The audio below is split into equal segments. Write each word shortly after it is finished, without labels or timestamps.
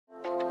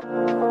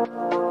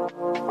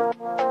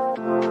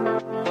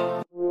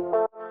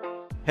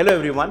Hello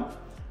everyone.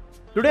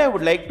 Today I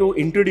would like to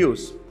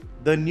introduce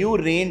the new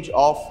range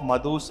of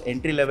Madhus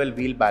entry-level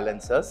wheel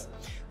balancers.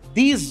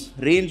 These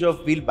range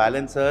of wheel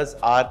balancers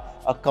are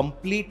a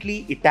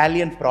completely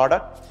Italian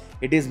product.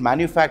 It is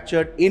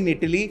manufactured in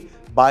Italy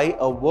by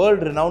a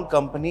world-renowned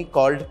company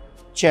called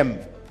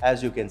CEMB,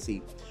 as you can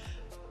see.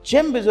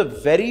 CEMB is a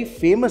very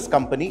famous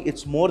company.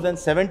 It's more than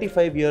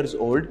 75 years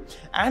old,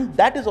 and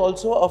that is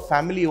also a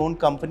family-owned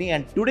company,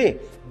 and today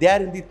they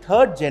are in the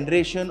third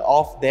generation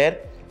of their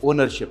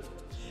ownership.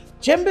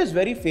 CEMB is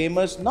very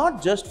famous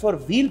not just for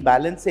wheel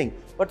balancing,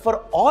 but for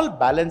all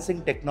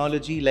balancing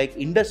technology like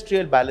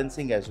industrial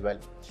balancing as well.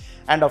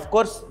 And of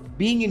course,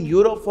 being in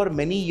Europe for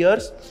many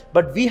years,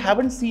 but we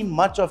haven't seen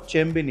much of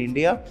CEMB in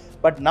India.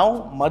 But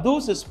now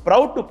Madhus is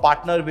proud to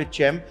partner with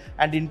CEMB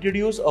and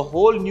introduce a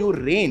whole new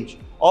range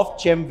of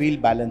CEMB wheel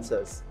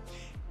balancers.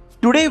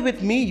 Today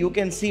with me, you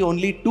can see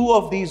only two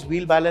of these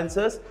wheel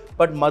balancers,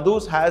 but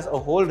Madhus has a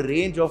whole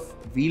range of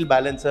wheel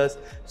balancers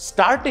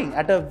starting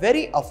at a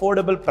very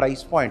affordable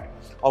price point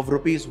of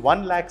rupees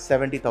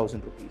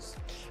 1,70,000 rupees.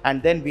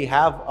 And then we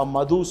have a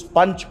Madhus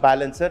punch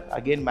balancer,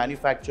 again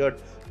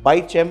manufactured by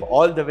CEMB,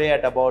 all the way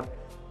at about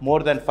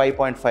more than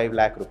 5.5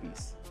 lakh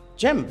rupees.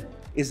 CEMB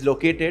is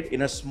located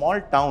in a small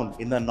town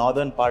in the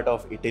northern part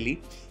of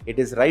Italy. It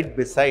is right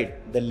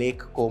beside the Lake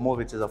Como,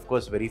 which is of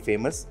course very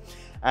famous.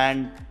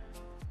 And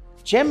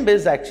CEMB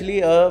is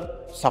actually a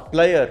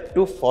supplier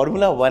to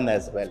Formula 1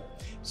 as well.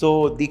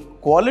 So the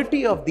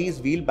quality of these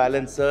wheel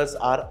balancers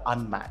are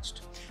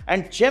unmatched.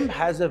 And CEMB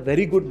has a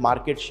very good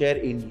market share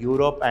in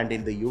Europe and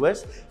in the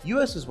US.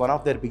 US is one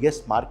of their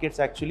biggest markets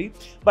actually.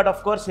 But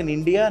of course in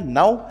India,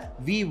 now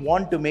we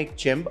want to make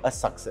CEMB a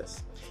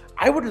success.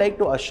 I would like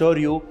to assure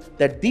you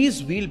that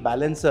these wheel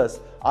balancers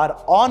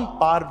are on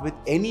par with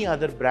any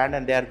other brand,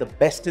 and they are the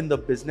best in the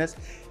business.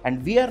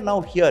 And we are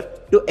now here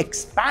to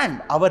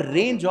expand our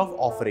range of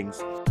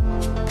offerings.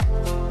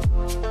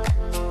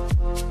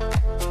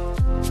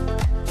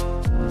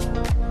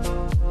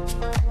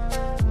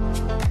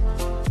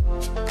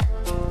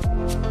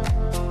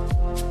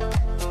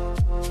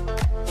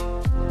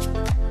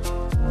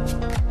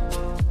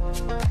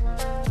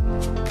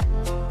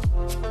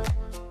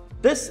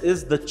 This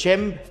is the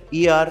CEMB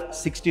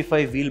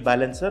ER65 wheel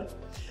balancer,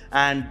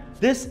 and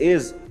this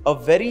is a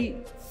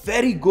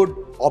very good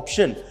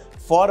option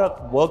for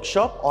a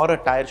workshop or a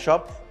tire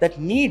shop that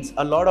needs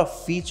a lot of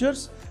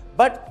features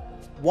but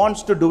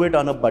wants to do it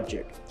on a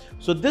budget.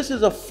 So this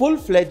is a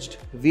full-fledged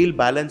wheel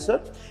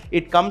balancer.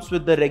 It comes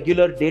with the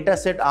regular data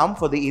set arm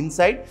for the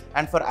inside,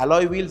 and for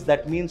alloy wheels,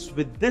 that means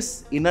with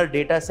this inner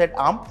data set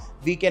arm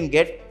we can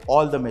get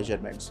all the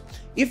measurements.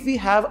 If we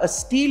have a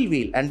steel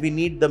wheel and we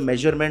need the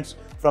measurements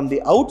from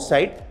the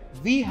outside,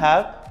 we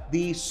have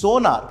the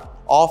Sonar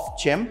of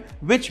CEMB,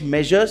 which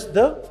measures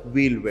the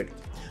wheel width.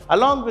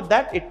 Along with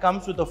that, it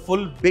comes with a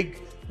full big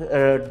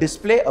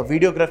display, a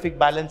videographic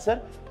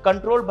balancer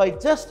controlled by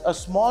just a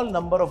small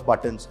number of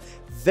buttons.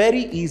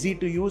 Very easy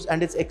to use,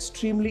 and it's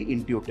extremely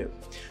intuitive.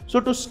 So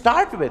to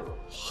start with,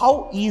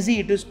 how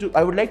easy it is to,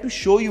 I would like to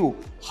show you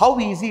how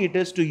easy it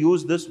is to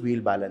use this wheel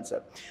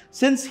balancer.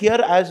 Since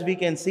here, as we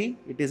can see,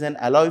 it is an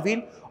alloy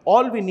wheel,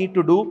 all we need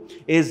to do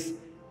is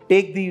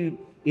take the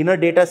inner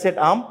data set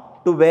arm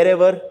to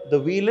wherever the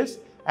wheel is,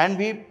 and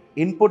we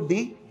input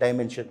the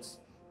dimensions.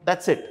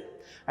 That's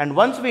it. And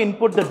once we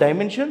input the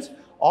dimensions,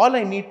 all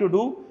I need to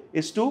do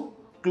is to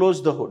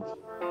close the hood.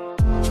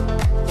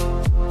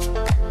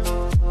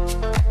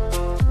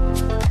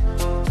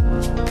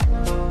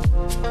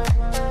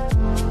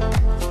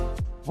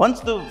 Once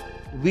the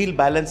wheel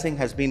balancing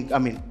has been,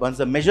 once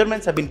the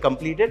measurements have been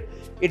completed,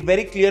 it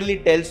very clearly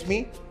tells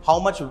me how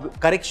much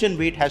correction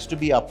weight has to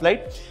be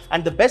applied.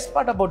 And the best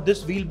part about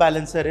this wheel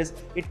balancer is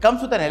it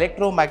comes with an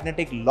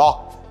electromagnetic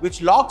lock,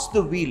 which locks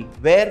the wheel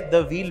where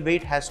the wheel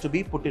weight has to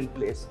be put in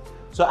place.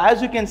 So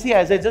as you can see,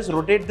 as I just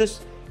rotate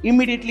this,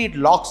 immediately it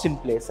locks in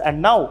place.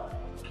 And now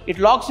it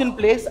locks in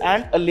place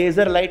and a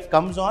laser light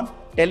comes on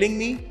telling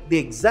me the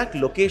exact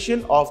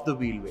location of the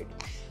wheel weight.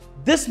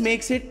 This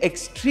makes it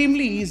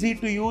extremely easy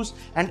to use,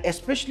 and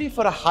especially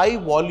for a high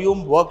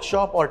volume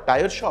workshop or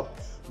tire shop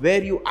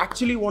where you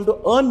actually want to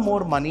earn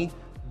more money,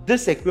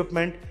 this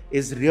equipment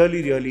is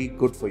really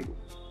good for you.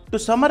 To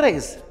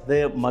summarize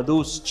the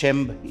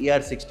Madhus-CEMB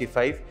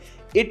ER65,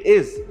 it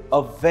is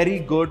a very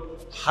good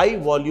high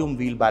volume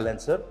wheel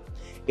balancer.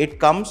 It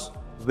comes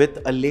with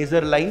a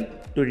laser line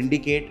to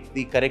indicate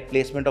the correct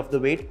placement of the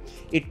weight.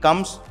 It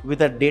comes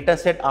with a data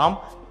set arm.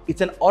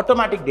 It's an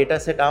automatic data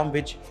set arm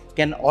which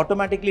can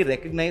automatically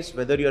recognize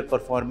whether you're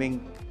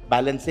performing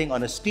balancing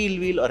on a steel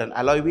wheel or an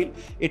alloy wheel.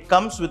 It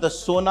comes with a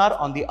sonar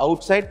on the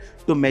outside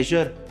to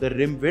measure the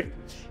rim width.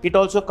 It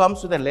also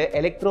comes with an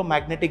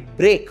electromagnetic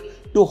brake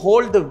to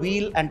hold the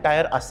wheel and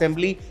tire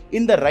assembly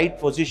in the right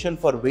position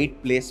for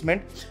weight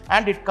placement.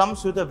 And it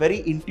comes with a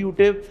very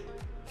intuitive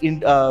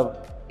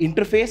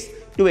interface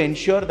to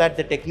ensure that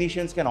the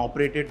technicians can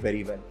operate it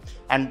very well.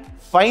 And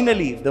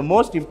finally, the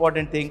most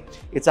important thing,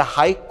 it's a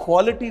high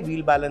quality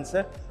wheel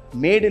balancer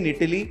made in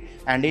Italy,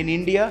 and in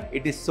India,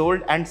 it is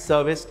sold and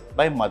serviced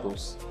by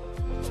Madhus.